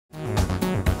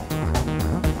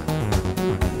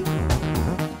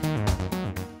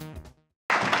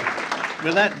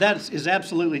Well, that is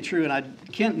absolutely true,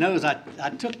 and Kent knows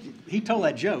he told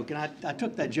that joke, and I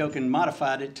took that joke and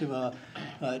modified it to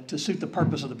suit the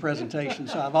purpose of the presentation.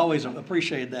 So I've always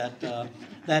appreciated that.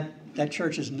 That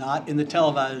church is not in the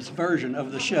televised version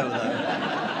of the show,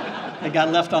 though. It got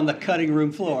left on the cutting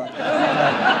room floor.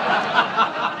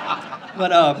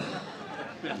 But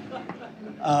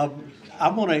I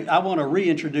want to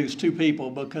reintroduce two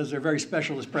people because they're very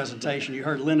special to this presentation. You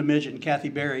heard Linda Midget and Kathy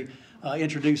Berry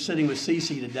introduce Sitting with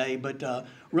Cece today, but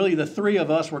really the three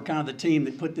of us were kind of the team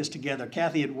that put this together.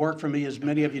 Kathy had worked for me, as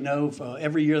many of you know, for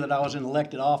every year that I was in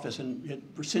elected office, and had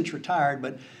since retired,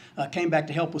 but came back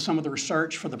to help with some of the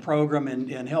research for the program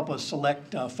and help us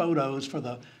select photos for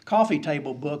the coffee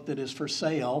table book that is for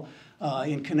sale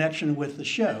in connection with the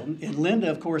show. And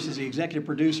Linda, of course, is the executive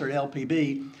producer at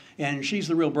LPB, and she's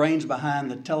the real brains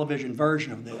behind the television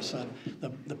version of this.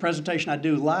 The presentation I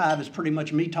do live is pretty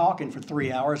much me talking for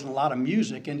 3 hours and a lot of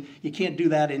music, and you can't do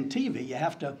that in TV. You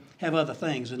have to have other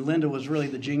things, and Linda was really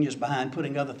the genius behind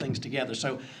putting other things together.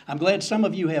 So I'm glad some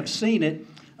of you have seen it.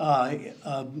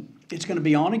 It's going to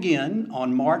be on again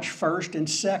on March 1st and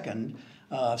 2nd.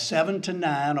 7 to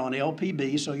 9 on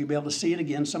LPB, so you'll be able to see it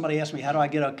again. Somebody asked me, how do I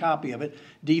get a copy of it?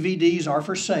 DVDs are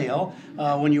for sale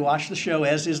when you watch the show,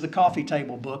 as is the coffee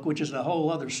table book, which is a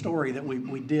whole other story that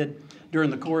we did during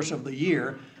the course of the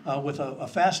year with a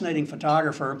fascinating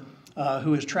photographer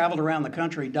who has traveled around the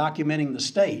country documenting the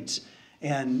states.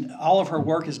 And all of her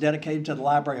work is dedicated to the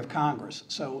Library of Congress.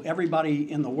 So everybody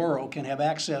in the world can have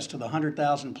access to the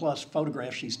 100,000 plus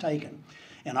photographs she's taken.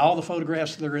 And all the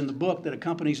photographs that are in the book that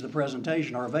accompanies the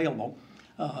presentation are available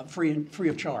free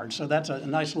of charge. So that's a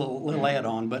nice little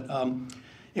add-on. But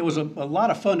it was a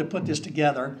lot of fun to put this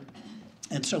together.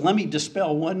 And so let me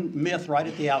dispel one myth right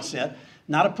at the outset.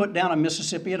 Not to put down on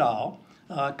Mississippi at all.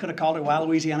 Could have called it Why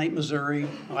Louisiana Ain't Missouri,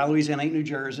 Why Louisiana Ain't New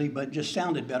Jersey, but just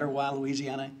sounded better, Why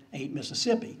Louisiana Ain't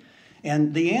Mississippi.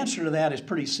 And the answer to that is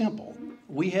pretty simple.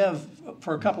 We have,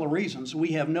 for a couple of reasons,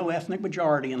 we have no ethnic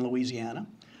majority in Louisiana.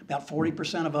 About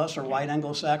 40% of us are white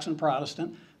Anglo-Saxon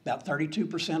Protestant, about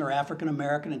 32% are African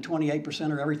American, and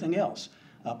 28% are everything else,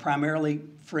 primarily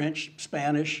French,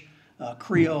 Spanish,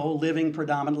 Creole, living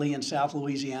predominantly in South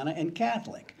Louisiana, and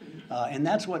Catholic. And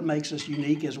that's what makes us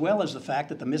unique, as well as the fact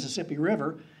that the Mississippi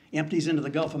River empties into the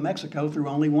Gulf of Mexico through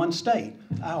only one state,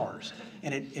 ours.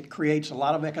 And it creates a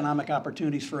lot of economic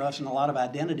opportunities for us and a lot of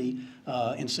identity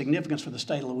and significance for the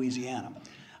state of Louisiana.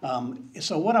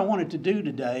 So what I wanted to do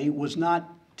today was not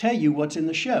tell you what's in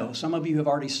the show. Some of you have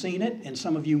already seen it, and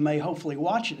some of you may hopefully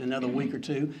watch it in another week or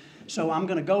two. So I'm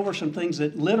going to go over some things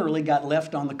that literally got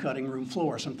left on the cutting room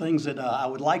floor, some things that I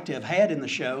would like to have had in the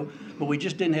show, but we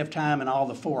just didn't have time in all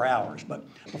the 4 hours. But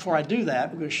before I do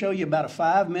that, we're going to show you about a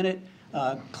 5-minute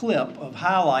clip of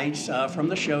highlights from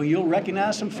the show. You'll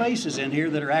recognize some faces in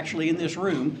here that are actually in this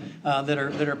room that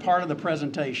are part of the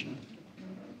presentation.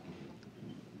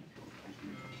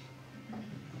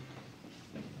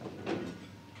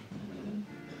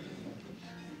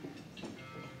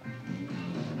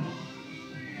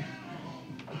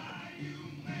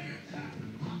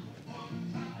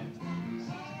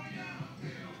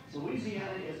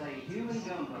 Louisiana is a human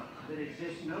gumbo that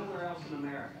exists nowhere else in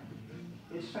America.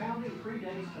 Its founding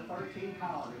predates the 13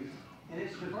 colonies, and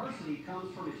its diversity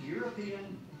comes from its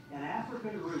European and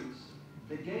African roots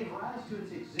that gave rise to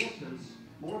its existence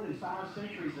more than 5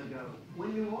 centuries ago,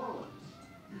 when New Orleans,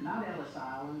 not Ellis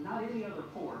Island, not any other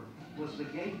port, was the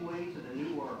gateway to the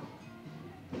New World.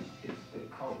 It's the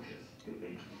culture,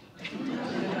 stupid.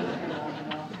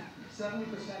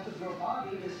 70% of your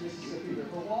body is Mississippi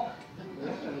River water.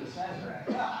 That's what it says, right?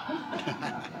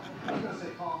 I was going to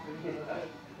say coffee.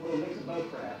 A little mix of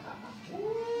both, perhaps.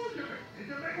 Ooh,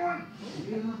 it's a big one.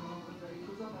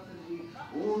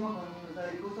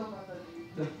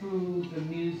 The food, the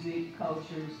music,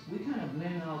 cultures, we kind of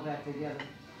blend all that together.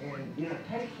 And it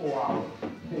takes 4 hours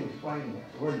to explain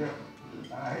that. We're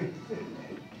different. All right?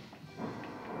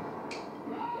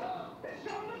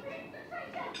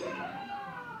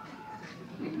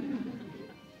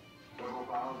 Several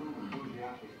thousand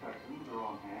enthusiastic Texans are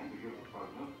on hand to give the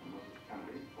President and Mrs.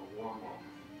 Kennedy a warm welcome.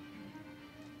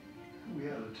 We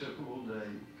had a typical day.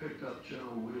 Picked up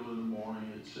General Wheeler in the morning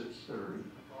at 6:30.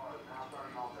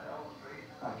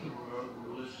 I can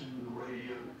remember listening to the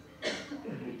radio,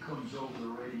 and it comes over the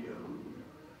radio.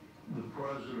 The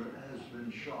President has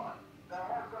been shot.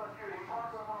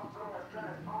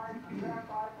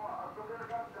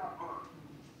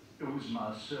 It was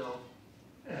myself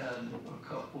and a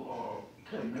couple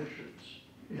of technicians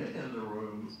in the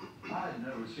room. I had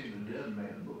never seen a dead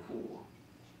man before,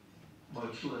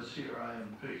 much less here I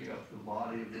am picking up the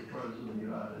body of the President of the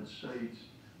United States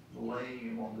laying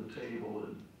him on the table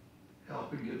and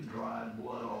helping get dried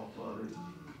blood off of him.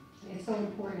 It's so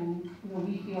important,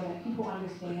 we feel that people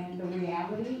understand the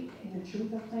reality and the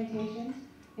truth of plantations.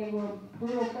 They were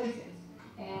rural places,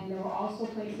 and there were also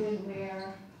places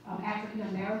where African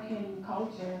American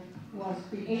culture was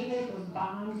created, those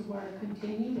bonds were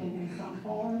continued in some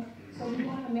form. So we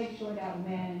want to make sure that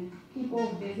when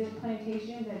people visit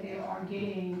plantations, that they are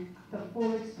getting the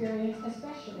full experience,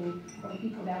 especially for the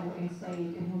people that were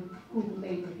enslaved and who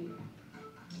labored here.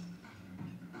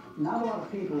 Not a lot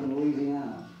of people in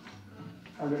Louisiana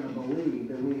are going to believe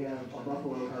that we have a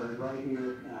buffalo herd right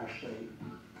here in our state.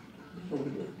 So we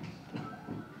do.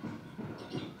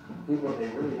 People, they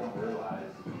really don't realize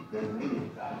there's an Indian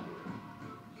tribe here.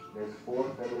 There's 4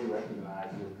 federally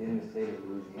recognized within the state of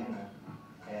Louisiana,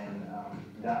 and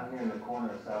down here in the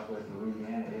corner of southwest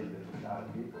Louisiana is the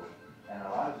Choctaw people, and a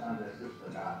lot of times that's just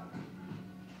forgotten.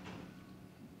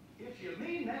 If you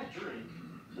mean that drink,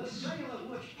 the sale of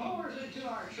which pours into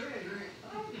our treasury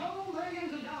untold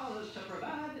millions of dollars to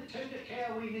provide the tender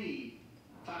care we need.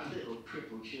 Our little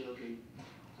crippled children,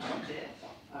 our deaf,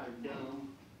 our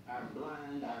dumb, our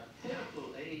blind, our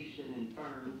pitiful, aged, and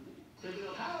infirm, to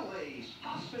build highways,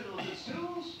 hospitals, and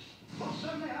schools, we'll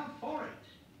certainly out for it.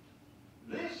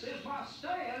 This is my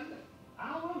stand.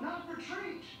 I will not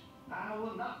retreat. I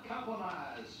will not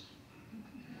compromise.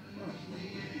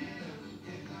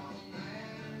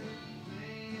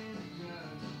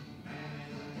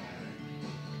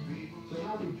 So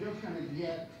now we're just gonna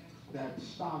get that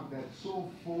stock that's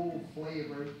so full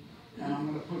flavored, and I'm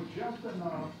gonna put just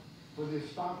enough for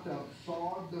this stock to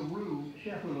absorb the roux.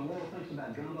 Chef, when the world thinks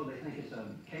about gumbo, they think it's a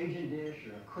Cajun dish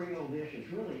or a Creole dish.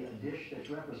 It's really a dish that's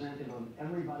representative of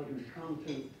everybody who's come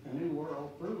to the New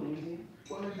World through Louisiana.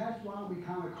 Well, and that's why we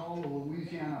kind of call the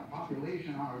Louisiana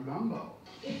population our gumbo.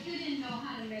 If you didn't know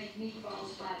how to make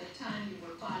meatballs by the time you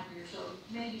were 5 years old,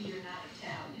 maybe you're not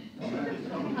Italian.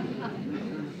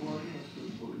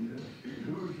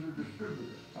 Who's your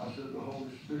distributor? I said, the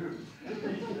Holy Spirit.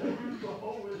 Who's the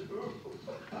Holy Spirit?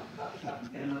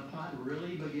 And the pot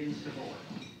really begins to boil.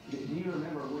 Do you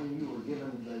remember when you were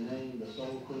given the name the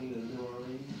Soul Queen of New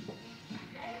Orleans?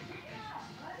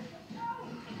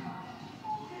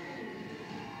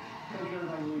 Because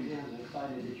everybody in Louisiana is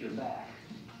excited that you're back.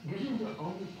 This is the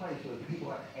only place where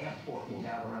people at the airport can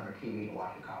gather around their TV to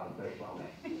watch a college baseball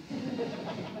game.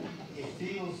 It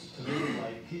feels to me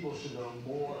like people should know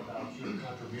more about your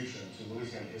contribution to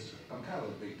Louisiana history. I'm kind of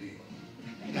a big deal.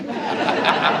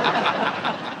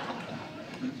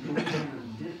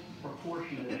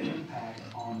 Disproportionate impact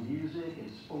on music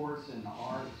and sports and the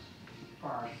arts for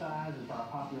our size and for our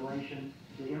population.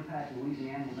 The impact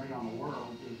Louisiana made on the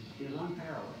world is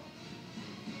unparalleled.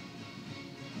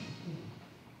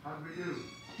 How do we do?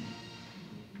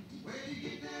 Well, you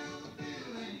get down the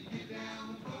field and you get down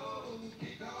the floor,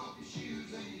 kick off your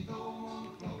shoes and you throw them on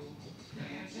the floor.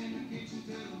 Dance in the kitchen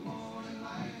till the morning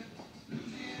light.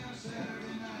 Louisiana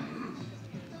Saturday night.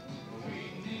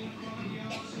 Waiting in front of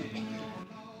y'all sitting on the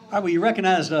lawn. All right, well, you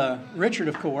recognized Richard,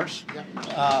 of course.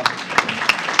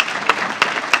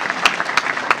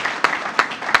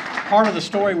 Part of the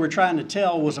story we're trying to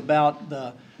tell was about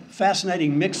the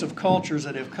fascinating mix of cultures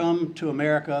that have come to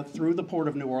America through the port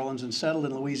of New Orleans and settled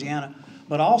in Louisiana,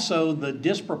 but also the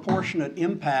disproportionate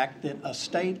impact that a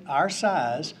state our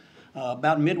size,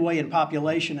 about midway in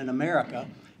population in America,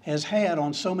 has had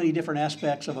on so many different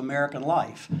aspects of American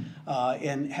life,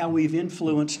 and how we've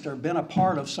influenced or been a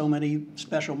part of so many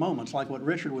special moments like what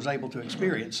Richard was able to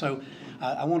experience. So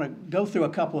I want to go through a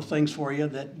couple of things for you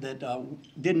that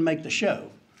didn't make the show.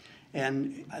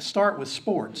 And I start with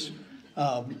sports,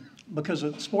 because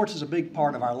sports is a big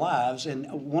part of our lives, and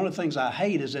one of the things I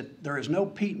hate is that there is no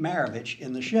Pete Maravich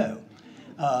in the show.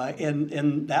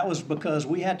 And that was because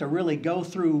we had to really go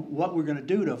through what we're going to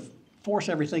do to force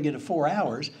everything into 4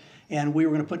 hours. And we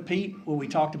were going to put Pete where we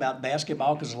talked about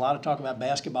basketball, because there's a lot of talk about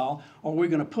basketball, or we're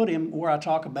going to put him where I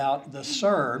talk about the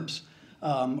Serbs,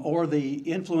 or the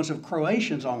influence of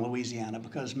Croatians on Louisiana,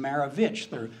 because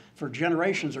Maravich, for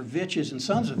generations are Viches and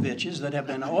sons of Viches that have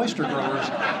been oyster growers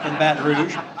in Baton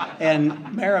Rouge, and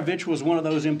Maravich was one of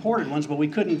those imported ones, but we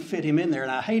couldn't fit him in there,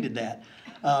 and I hated that.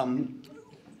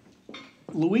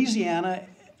 Louisiana,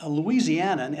 a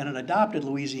Louisianan and an adopted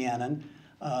Louisianan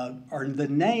are the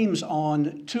names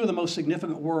on 2 of the most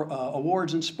significant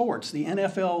awards in sports. The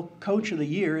NFL Coach of the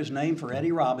Year is named for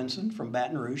Eddie Robinson from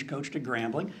Baton Rouge, coached at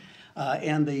Grambling.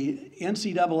 And the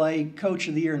NCAA Coach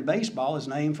of the Year in baseball is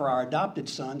named for our adopted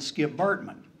son, Skip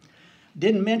Bertman.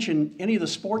 Didn't mention any of the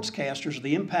sportscasters or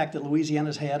the impact that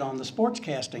Louisiana's had on the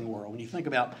sportscasting world. When you think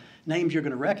about names you're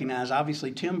going to recognize,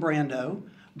 obviously Tim Brando,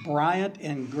 Bryant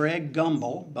and Greg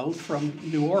Gumbel, both from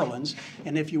New Orleans.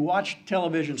 And if you watch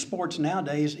television sports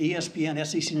nowadays, ESPN,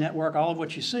 SEC Network, all of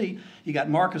what you see, you got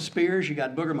Marcus Spears, you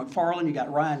got Booger McFarland, you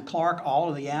got Ryan Clark, all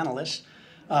of the analysts.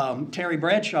 Terry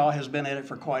Bradshaw has been at it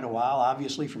for quite a while,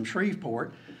 obviously from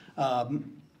Shreveport.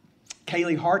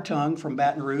 Kaylee Hartung from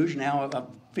Baton Rouge, now a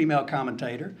female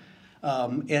commentator.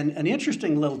 And an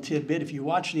interesting little tidbit, if you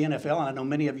watch the NFL, and I know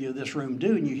many of you in this room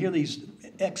do, and you hear these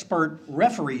expert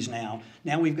referees now.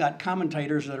 Now we've got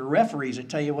commentators that are referees that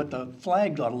tell you what the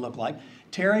flag ought to look like.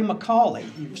 Terry McCauley,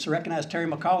 you recognize Terry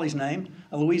McCauley's name,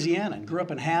 a Louisianan, grew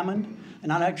up in Hammond, and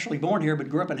not actually born here, but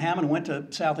grew up in Hammond, went to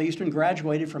Southeastern,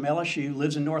 graduated from LSU,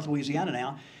 lives in North Louisiana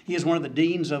now. He is one of the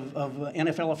deans of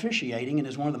NFL officiating and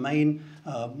is one of the main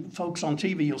folks on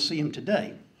TV. You'll see him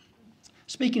today.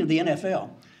 Speaking of the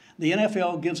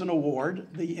NFL gives an award,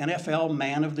 the NFL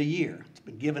Man of the Year. It's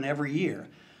been given every year.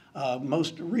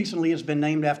 Most recently it's been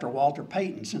named after Walter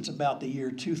Payton since about the year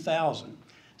 2000.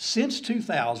 Since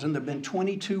 2000, there have been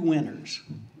 22 winners,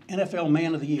 NFL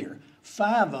Man of the Year.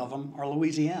 5 of them are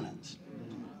Louisianans.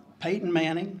 Peyton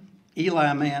Manning,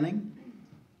 Eli Manning,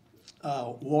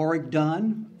 Warwick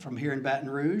Dunn from here in Baton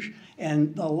Rouge,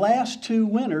 and the last 2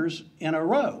 winners in a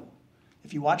row,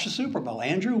 if you watch the Super Bowl,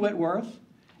 Andrew Whitworth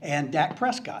and Dak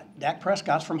Prescott. Dak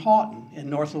Prescott's from Houghton in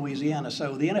North Louisiana.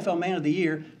 So the NFL Man of the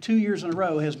Year, 2 years in a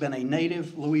row, has been a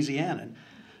native Louisianan.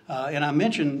 And I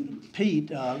mentioned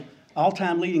Pete,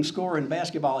 all-time leading scorer in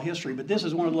basketball history, but this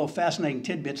is one of the little fascinating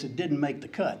tidbits that didn't make the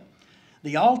cut.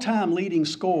 The all-time leading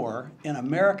scorer in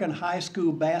American high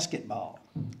school basketball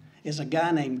is a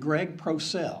guy named Greg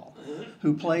Procell,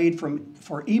 who played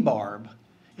for Ebarb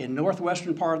in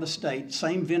northwestern part of the state.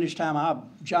 Same vintage time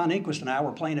John Inquist and I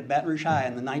were playing at Baton Rouge High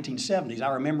in the 1970s.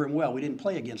 I remember him well. We didn't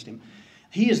play against him.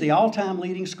 He is the all-time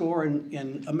leading scorer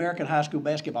in American high school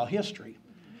basketball history.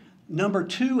 Number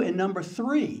 2 and number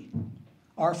 3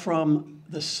 are from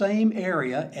the same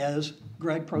area as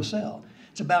Greg Procell.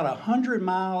 It's about a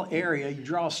 100-mile area you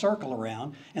draw a circle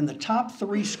around, and the top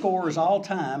 3 scorers all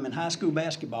time in high school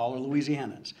basketball are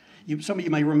Louisianans. Some of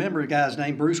you may remember a guy's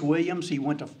name, Bruce Williams. He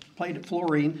played at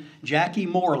Florine. Jackie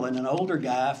Moreland, an older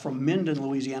guy from Minden,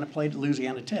 Louisiana, played at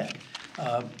Louisiana Tech.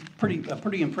 A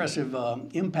pretty impressive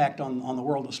impact on the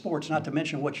world of sports, not to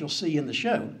mention what you'll see in the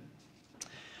show.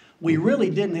 We really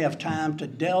didn't have time to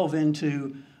delve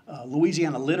into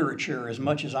Louisiana literature as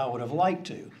much as I would have liked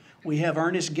to. We have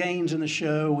Ernest Gaines in the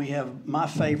show. We have my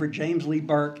favorite, James Lee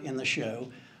Burke, in the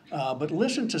show. But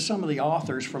listen to some of the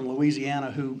authors from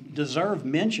Louisiana who deserve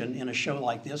mention in a show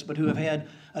like this, but who have had,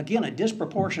 again, a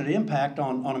disproportionate impact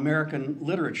on American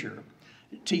literature.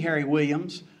 T. Harry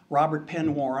Williams, Robert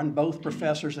Penn Warren, both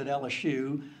professors at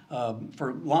LSU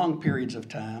for long periods of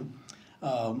time.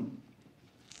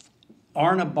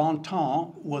 Arna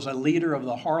Bontemps was a leader of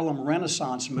the Harlem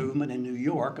Renaissance movement in New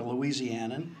York, a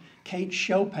Louisianan. Kate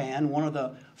Chopin, one of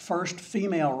the first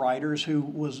female writers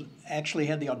who actually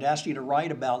had the audacity to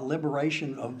write about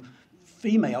liberation of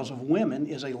females, of women,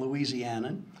 is a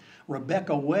Louisianan.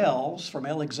 Rebecca Wells from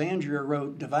Alexandria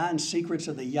wrote Divine Secrets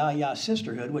of the Yaya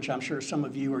Sisterhood, which I'm sure some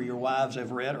of you or your wives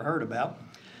have read or heard about.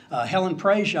 Helen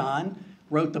Prejean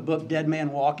wrote the book Dead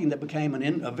Man Walking that became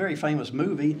a very famous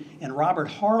movie, and Robert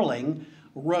Harling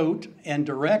wrote and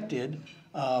directed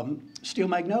Steel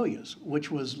Magnolias,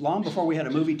 which was long before we had a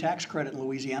movie tax credit in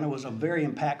Louisiana, was a very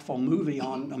impactful movie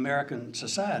on American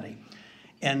society.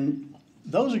 And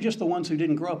those are just the ones who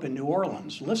didn't grow up in New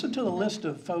Orleans. Listen to the list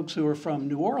of folks who are from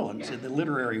New Orleans in the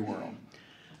literary world.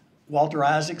 Walter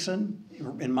Isaacson,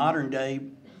 in modern day,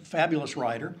 fabulous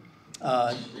writer.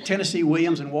 Tennessee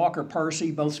Williams and Walker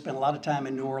Percy both spent a lot of time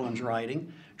in New Orleans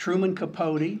writing. Truman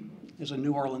Capote is a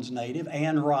New Orleans native.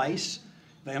 Anne Rice,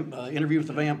 Interview with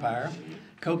the Vampire.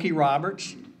 Cokie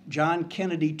Roberts, John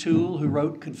Kennedy Toole, who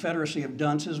wrote Confederacy of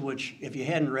Dunces, which if you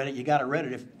hadn't read it, you got to read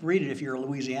it if you're a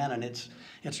Louisianan.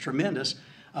 It's tremendous.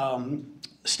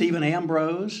 Stephen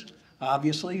Ambrose,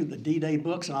 obviously, the D-Day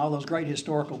books and all those great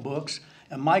historical books.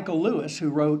 And Michael Lewis,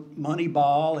 who wrote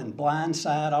Moneyball and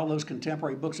Blindside, all those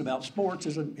contemporary books about sports,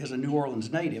 is a New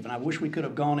Orleans native. And I wish we could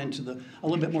have gone into a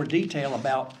little bit more detail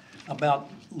about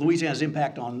Louisiana's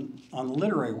impact on the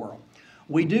literary world.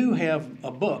 We do have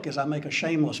a book, as I make a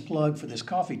shameless plug for this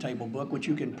coffee table book, which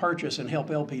you can purchase and help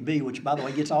LPB, which, by the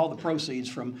way, gets all the proceeds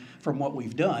from what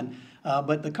we've done.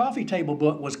 But the coffee table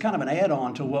book was kind of an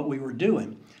add-on to what we were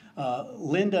doing.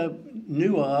 Linda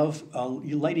knew of a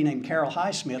lady named Carol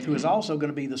Highsmith, who is also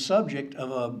going to be the subject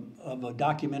of a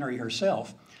documentary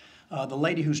herself, the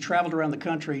lady who's traveled around the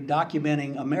country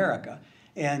documenting America.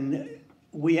 And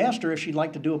we asked her if she'd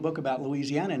like to do a book about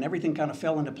Louisiana, and everything kind of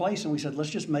fell into place, and we said, let's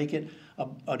just make it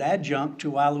an adjunct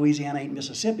to why Louisiana ain't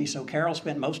Mississippi. So Carol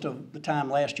spent most of the time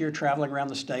last year traveling around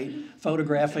the state,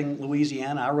 photographing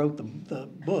Louisiana. I wrote the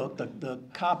book, the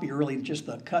copy, really just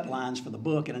the cut lines for the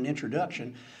book and an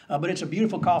introduction. But it's a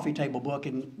beautiful coffee table book,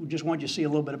 and we just wanted you to see a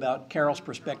little bit about Carol's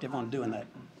perspective on doing that.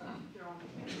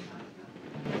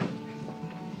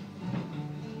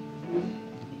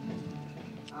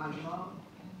 I love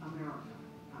America.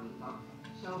 I love it.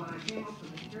 So when I came up with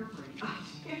the hairbrain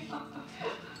idea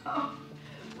of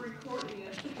recording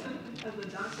it as a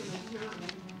documentary,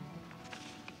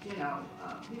 you know,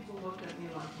 people looked at me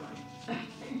like, right,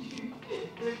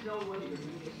 there's no way you're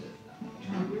going to get this done.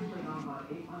 We're usually on about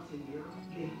 8 months a year.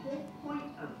 The whole point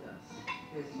of this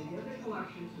is to give the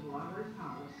collection to the Library of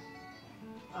Congress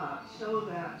so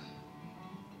that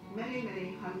many,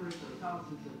 many hundreds or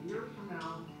thousands of years from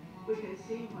now, we can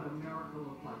see what America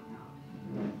looks like now.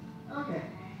 Okay,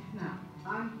 now,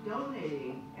 I'm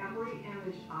donating every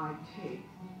image I take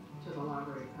to the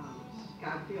Library of Congress.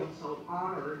 I feel so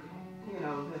honored, you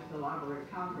know, that the Library of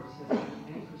Congress has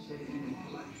been interested in the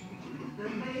collection.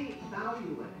 That they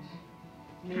value it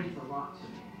means a lot to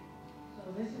me. So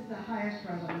this is the highest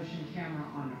resolution camera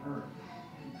on Earth.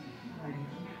 Right here.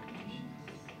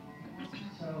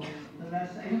 So the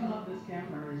best thing about this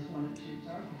camera is when it shoots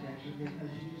architecture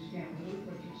because you just can't believe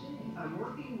what you're seeing. I'm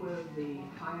working with the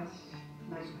highest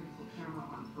megapixel camera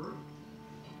on Earth,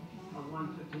 a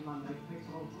 151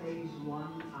 megapixel phase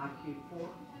 1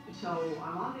 IQ4. So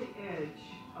I'm on the edge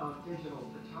of digital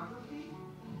photography.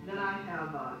 Then I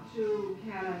have 2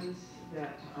 Canons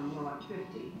that are more like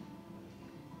 50.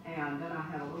 And then I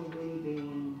have a little mini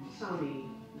beam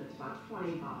Sony that's about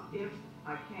 20 baht. If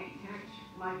I can't catch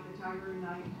Mike the Tiger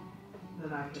tonight,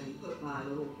 that I can put my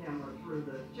little camera through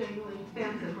the jingling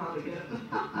fence and probably get it.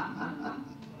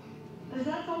 Is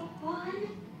that so fun?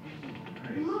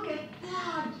 Look at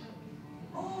that!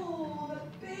 Oh, the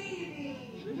baby!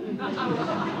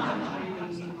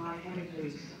 My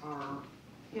images are,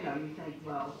 you know, you think,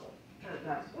 well,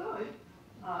 that's good,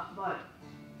 but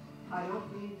I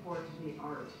don't mean for it to be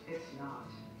art. It's not.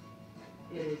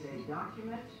 It is a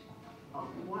document of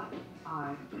what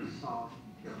I saw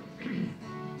here.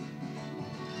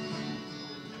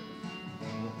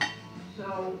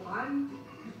 So I'm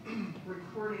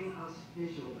recording us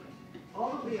visually.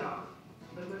 All that we are,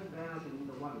 the good, bad, and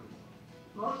the wonderful.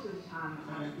 Most of the time,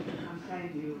 I'm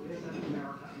saying to you, isn't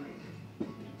America amazing?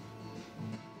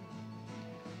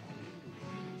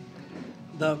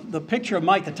 The picture of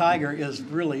Mike the Tiger is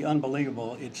really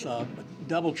unbelievable. It's a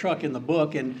double truck in the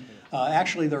book, and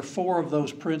actually there are 4 of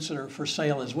those prints that are for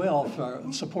sale as well for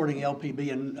supporting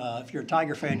LPB. And if you're a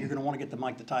Tiger fan, you're going to want to get the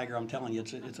Mike the Tiger. I'm telling you,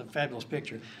 it's a fabulous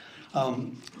picture.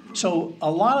 So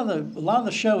a lot of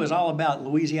the show is all about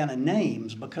Louisiana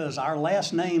names because our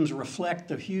last names reflect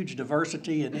the huge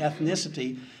diversity and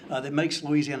ethnicity that makes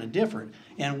Louisiana different.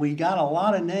 And we got a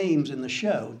lot of names in the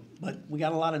show, but we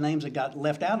got a lot of names that got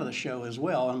left out of the show as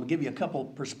well. And I'm going to give you a couple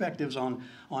perspectives on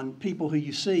people who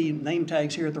you see name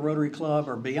tags here at the Rotary Club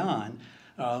or beyond.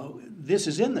 This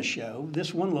is in the show,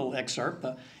 this one little excerpt.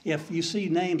 If you see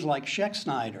names like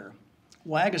Scheck-Snyder,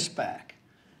 Wagaspack,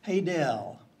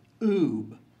 Haydell,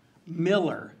 Oob,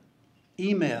 Miller,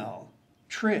 Email,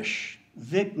 Trish,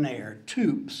 Vicnair,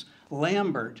 Toops,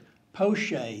 Lambert,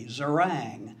 Poche,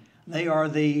 Zerang. They are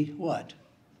the what?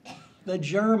 The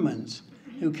Germans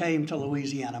who came to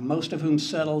Louisiana, most of whom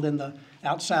settled in the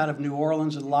outside of New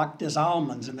Orleans and Lac des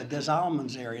Allemands, in the des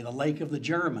Allemands area, the Lake of the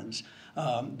Germans.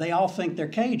 They all think they're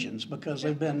Cajuns because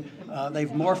they've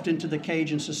morphed into the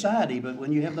Cajun society, but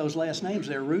when you have those last names,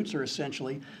 their roots are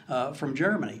essentially from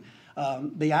Germany.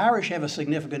 The Irish have a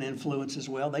significant influence as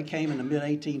well. They came in the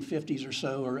mid-1850s or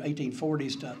so, or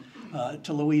 1840s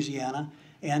to Louisiana,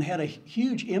 and had a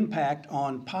huge impact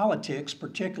on politics,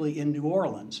 particularly in New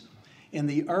Orleans. In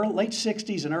the late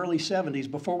 60s and early 70s,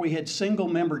 before we had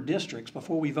single-member districts,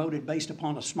 before we voted based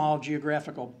upon a small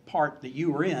geographical part that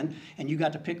you were in, and you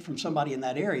got to pick from somebody in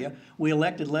that area, we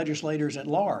elected legislators at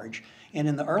large. And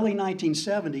in the early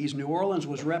 1970s, New Orleans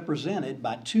was represented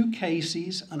by 2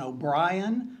 Caseys, an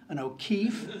O'Brien, an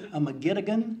O'Keefe, a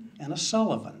McGettigan, and a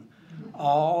Sullivan.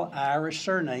 All Irish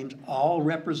surnames, all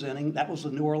representing, that was the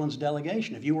New Orleans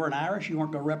delegation. If you weren't Irish, you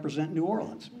weren't going to represent New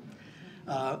Orleans.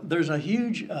 There's a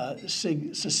huge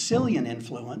Sicilian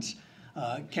influence.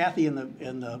 Kathy in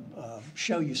the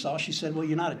show you saw, she said, well,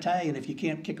 you're not Italian if you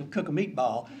can't cook a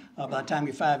meatball by the time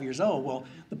you're 5 years old. Well,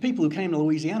 the people who came to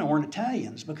Louisiana weren't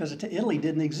Italians because Italy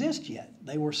didn't exist yet.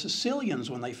 They were Sicilians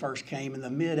when they first came in the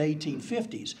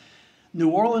mid-1850s. New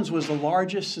Orleans was the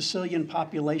largest Sicilian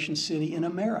population city in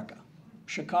America.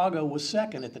 Chicago was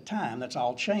second at the time. That's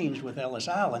all changed with Ellis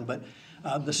Island. But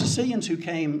the Sicilians who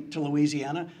came to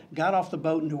Louisiana got off the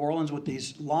boat in New Orleans with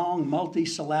these long,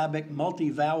 multi-syllabic,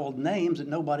 multi-voweled names that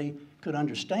nobody could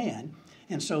understand.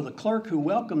 And so the clerk who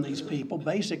welcomed these people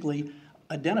basically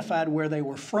identified where they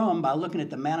were from by looking at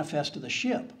the manifest of the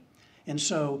ship. And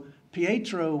so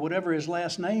Pietro, whatever his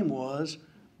last name was,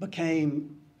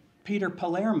 became Peter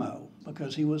Palermo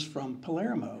because he was from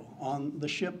Palermo on the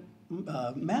ship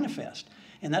manifest.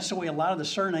 And that's the way a lot of the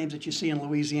surnames that you see in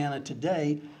Louisiana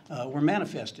today were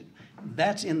manifested.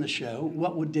 That's in the show.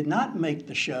 What did not make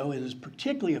the show, and is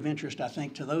particularly of interest, I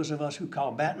think, to those of us who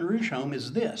call Baton Rouge home,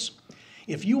 is this.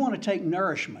 If you want to take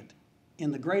nourishment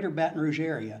in the greater Baton Rouge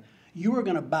area, you are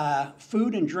going to buy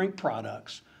food and drink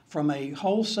products from a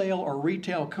wholesale or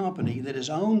retail company that is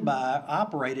owned by,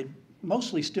 operated,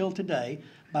 mostly still today,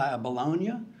 by a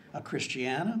Bologna, a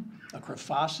Christiana, a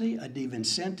Crefassi, a Di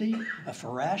Vincenti, a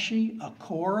Farashi, a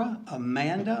Cora, a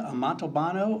Manda, a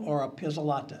Montalbano, or a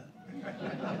Pizzolata.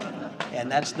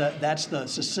 And that's the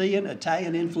Sicilian,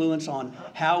 Italian influence on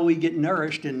how we get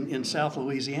nourished in South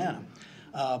Louisiana.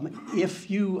 If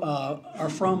you are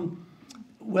from,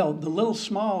 well, the little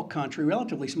small country,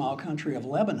 relatively small country of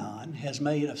Lebanon has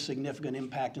made a significant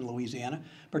impact in Louisiana,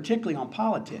 particularly on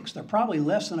politics. There are probably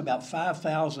less than about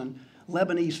 5,000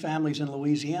 Lebanese families in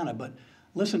Louisiana, but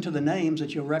listen to the names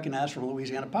that you'll recognize from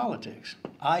Louisiana politics.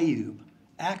 Ayub,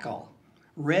 Akal,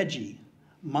 Reggie,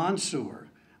 Mansour,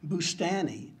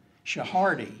 Bustani,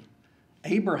 Shahardi,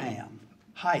 Abraham,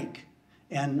 Hike,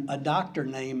 and a doctor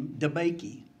named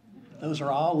Debaki. Those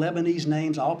are all Lebanese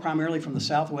names, all primarily from the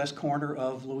southwest corner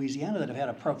of Louisiana that have had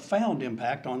a profound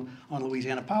impact on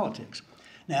Louisiana politics.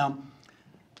 Now,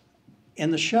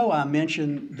 in the show I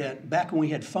mentioned that back when we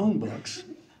had phone books,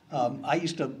 I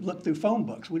used to look through phone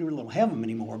books. We don't have them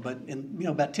anymore, but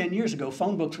about 10 years ago,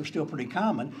 phone books were still pretty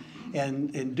common.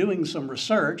 And in doing some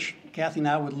research, Kathy and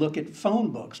I would look at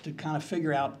phone books to kind of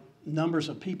figure out numbers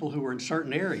of people who were in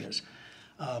certain areas.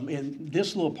 And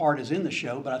this little part is in the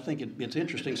show, but I think it's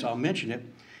interesting, so I'll mention it.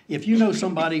 If you know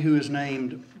somebody who is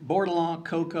named Bordelon,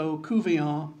 Coco,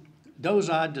 Couvillon,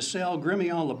 Dozad, DeSalle,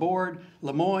 Grimion, Laborde,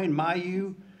 Lemoyne,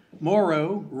 Mailloux,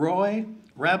 Moreau, Roy,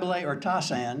 Rabelais, or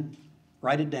Tassan,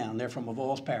 write it down. They're from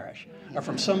Avoyelles Parish, or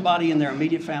from somebody in their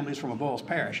immediate families from Avoyelles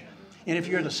Parish. And if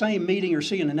you're at the same meeting or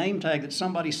seeing a name tag that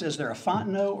somebody says they're a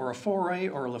Fontenot or a Foray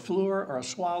or a Lafleur or a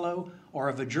Swallow or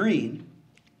a Vadrine,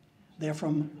 they're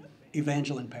from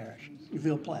Evangeline Parish,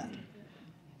 Ville Platte.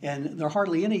 And there are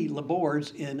hardly any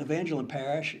Labordes in Evangeline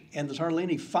Parish, and there's hardly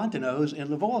any Fontenots in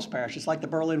Avoyelles Parish. It's like the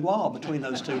Berlin Wall between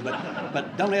those two,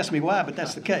 but don't ask me why, but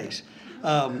that's the case.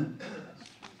 Let's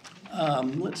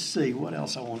see, what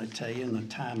else I want to tell you in the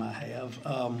time I have.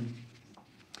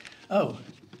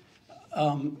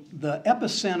 The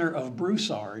epicenter of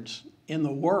Broussards in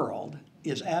the world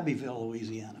is Abbeville,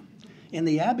 Louisiana. In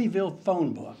the Abbeville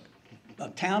phone book, a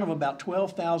town of about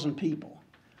 12,000 people,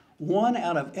 1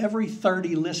 out of every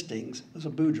 30 listings was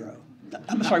a Boudreaux.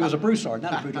 I'm sorry, it was a Broussard,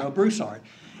 not a Boudreaux, a Broussard.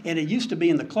 And it used to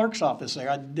be in the clerk's office there.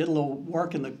 I did a little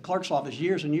work in the clerk's office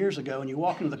years and years ago, and you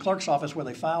walk into the clerk's office where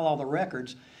they file all the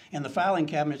records, and the filing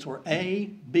cabinets were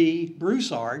A, B,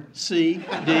 Broussard, C, D,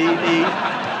 E,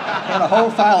 and a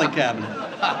whole filing cabinet.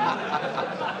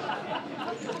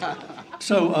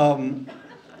 So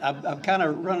I'm kind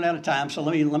of running out of time, so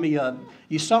let me.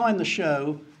 You saw in the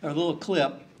show, or the little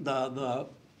clip, the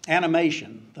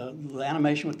animation, the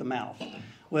animation with the mouth.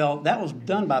 Well, that was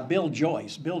done by Bill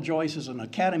Joyce. Bill Joyce is an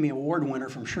Academy Award winner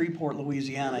from Shreveport,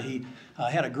 Louisiana. He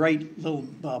had a great little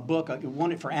book. He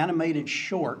won it for animated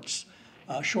shorts,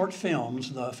 short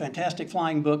films, the Fantastic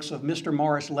Flying Books of Mr.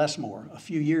 Morris Lesmore a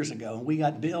few years ago. And we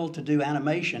got Bill to do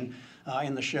animation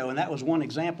in the show, and that was one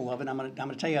example of it. I'm going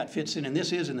to tell you how it fits in, and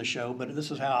this is in the show, but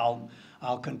this is how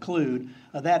I'll conclude.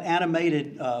 That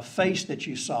animated face that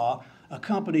you saw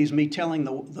accompanies me telling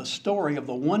the story of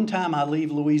the one time I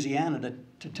leave Louisiana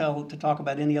to talk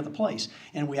about any other place.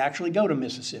 And we actually go to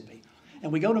Mississippi.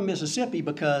 And we go to Mississippi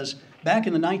because back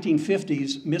in the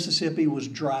 1950s, Mississippi was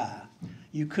dry.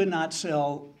 You could not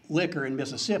sell liquor in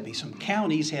Mississippi. Some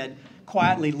counties had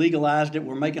quietly legalized it.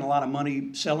 We're making a lot of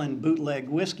money selling bootleg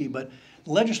whiskey, but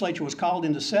the legislature was called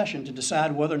into session to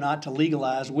decide whether or not to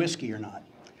legalize whiskey or not.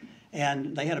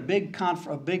 And they had a big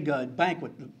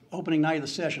banquet, the opening night of the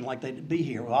session, like they'd be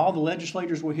here. All the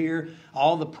legislators were here,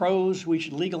 all the pros, we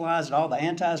should legalize it, all the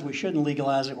antis, we shouldn't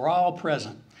legalize it, were all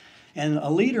present. And a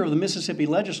leader of the Mississippi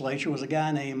legislature was a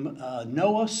guy named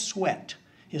Noah Sweat.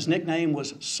 His nickname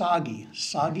was Soggy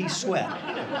Sweat.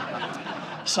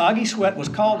 Soggy Sweat was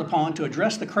called upon to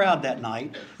address the crowd that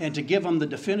night and to give them the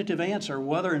definitive answer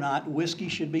whether or not whiskey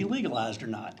should be legalized or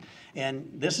not. And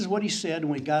this is what he said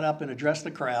when he got up and addressed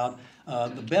the crowd.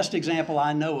 The best example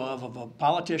I know of a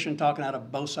politician talking out of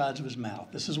both sides of his mouth.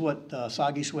 This is what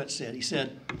Soggy Sweat said. He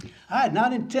said, "I had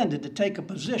not intended to take a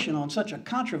position on such a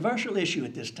controversial issue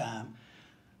at this time,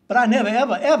 but I never,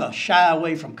 ever, ever shy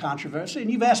away from controversy.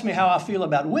 And you've asked me how I feel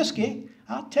about whiskey.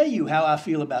 I'll tell you how I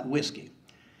feel about whiskey.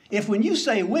 If when you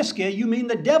say whiskey, you mean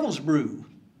the devil's brew,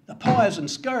 the poison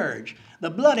scourge, the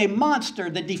bloody monster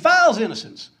that defiles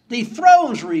innocence,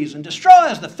 dethrones reason,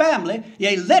 destroys the family,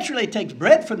 yea, literally takes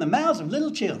bread from the mouths of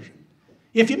little children.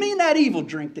 If you mean that evil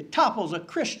drink that topples a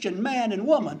Christian man and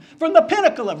woman from the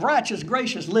pinnacle of righteous,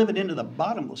 gracious living into the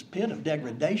bottomless pit of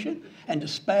degradation and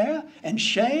despair and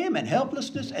shame and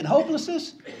helplessness and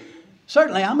hopelessness,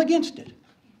 certainly I'm against it.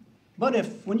 But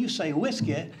if, when you say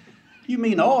whiskey, you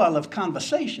mean oil of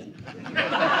conversation,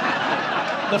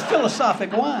 the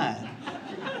philosophic wine,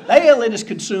 the ale that is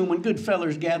consumed when good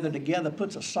fellers gather together,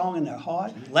 puts a song in their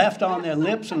heart, laughter on their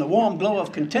lips, and the warm glow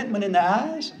of contentment in their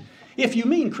eyes. If you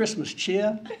mean Christmas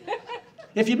cheer,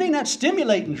 if you mean that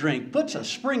stimulating drink, puts a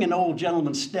springing old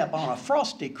gentleman's step on a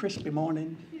frosty, crispy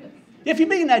morning. If you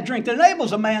mean that drink that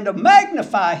enables a man to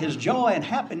magnify his joy and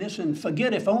happiness and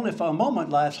forget, if only for a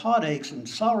moment, life's heartaches and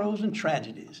sorrows and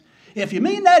tragedies. If you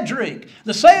mean that drink,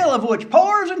 the sale of which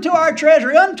pours into our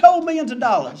treasury untold millions of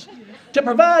dollars to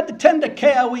provide the tender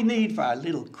care we need for our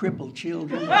little crippled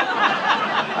children,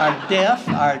 our deaf,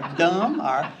 our dumb,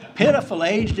 our pitiful,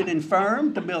 aged, and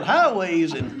infirm, to build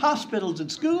highways and hospitals and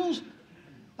schools,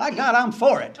 by God, I'm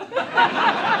for it.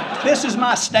 This is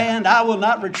my stand. I will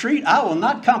not retreat. I will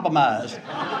not compromise.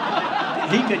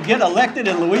 He could get elected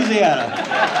in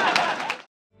Louisiana.